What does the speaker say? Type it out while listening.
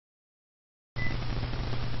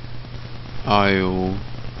I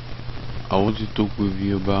I want to talk with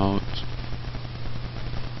you about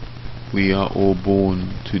we are all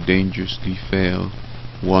born to dangerously fail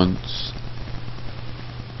once.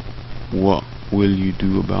 What will you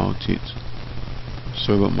do about it?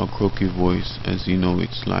 Sorry about my croaky voice, as you know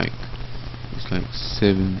it's like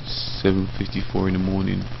 7:54 in the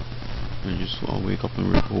morning. I just thought I'll wake up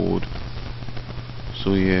and record.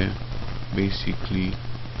 So yeah, basically,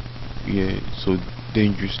 yeah, so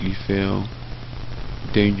dangerously fail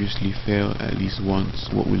at least once.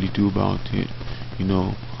 What will you do about it? You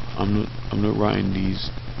know, I'm not writing this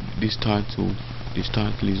title is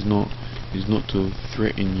not to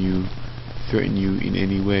threaten you in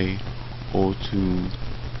any way, or to,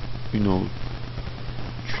 you know,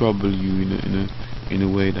 trouble you in a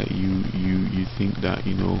way that you think that,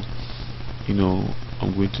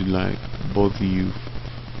 I'm going to like bother you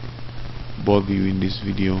in this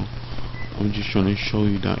video. I'm just trying to show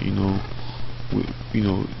you that, we're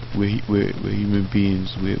human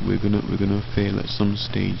beings. We're gonna fail at some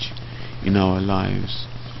stage in our lives.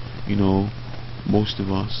 Most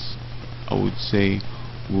of us, I would say,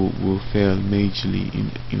 will fail majorly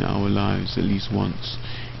in our lives at least once.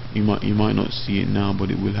 You might not see it now, but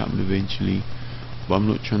it will happen eventually. But I'm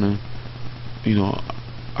not trying to,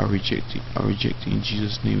 I reject it in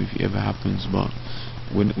Jesus' name if it ever happens. But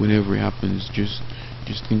whenever it happens, just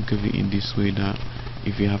think of it in this way, that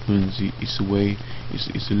if it happens, it's a way,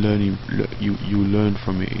 it's a learning. You learn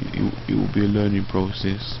from it. It will be a learning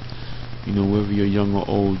process. Whether you're young or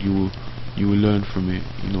old, you will learn from it.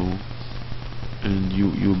 And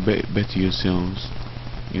you'll better yourselves.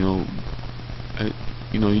 You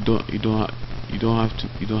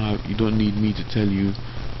don't need me to tell you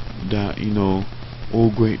that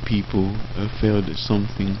all great people have failed at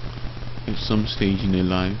something at some stage in their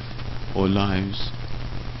life or lives.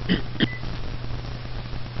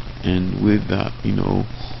 And with that, we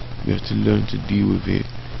have to learn to deal with it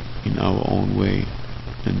in our own way,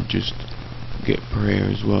 and just get prayer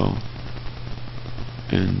as well,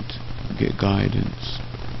 and get guidance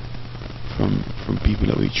from people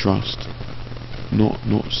that we trust, not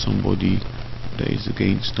not somebody that is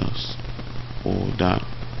against us, or that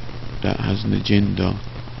has an agenda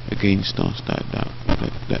against us,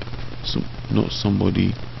 not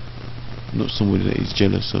somebody that is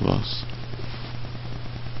jealous of us.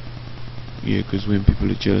 Yeah, because when people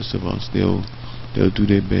are jealous of us, they'll do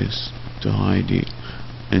their best to hide it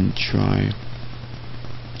and try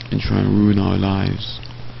and ruin our lives.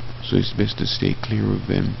 So it's best to stay clear of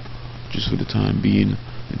them just for the time being,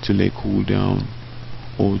 until they cool down,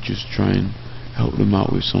 or just try and help them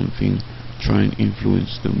out with something, try and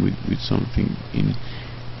influence them with something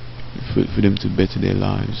for them to better their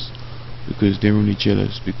lives, because they're only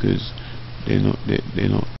jealous because they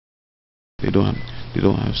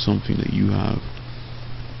don't have something that you have,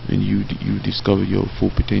 and you discover your full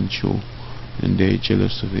potential, and they're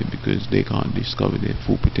jealous of it because they can't discover their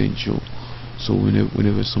full potential. So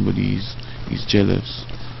whenever somebody is jealous,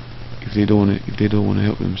 if they don't want to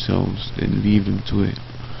help themselves, then leave them to it.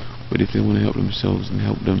 But if they want to help themselves, then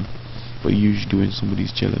help them. But usually when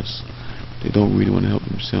somebody's jealous, they don't really want to help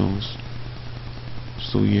themselves.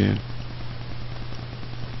 So yeah.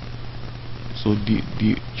 So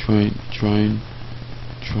try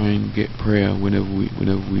and get prayer whenever we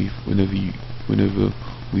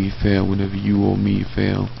fail, whenever you or me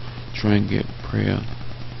fail. Try and get prayer.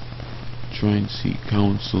 Try and seek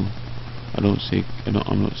counsel. I'm not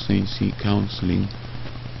saying seek counseling.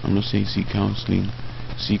 I'm not saying seek counseling.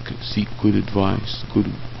 Seek good advice,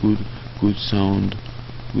 good sound,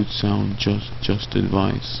 just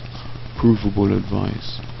advice, provable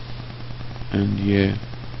advice. And yeah,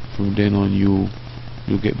 from then on you'll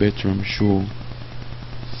get better, I'm sure.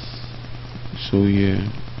 So yeah,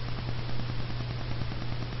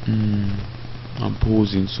 I'm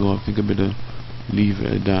pausing, so I think I better leave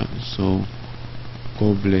it at that. So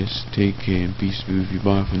God bless, take care, and peace be with you.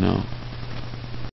 Bye for now.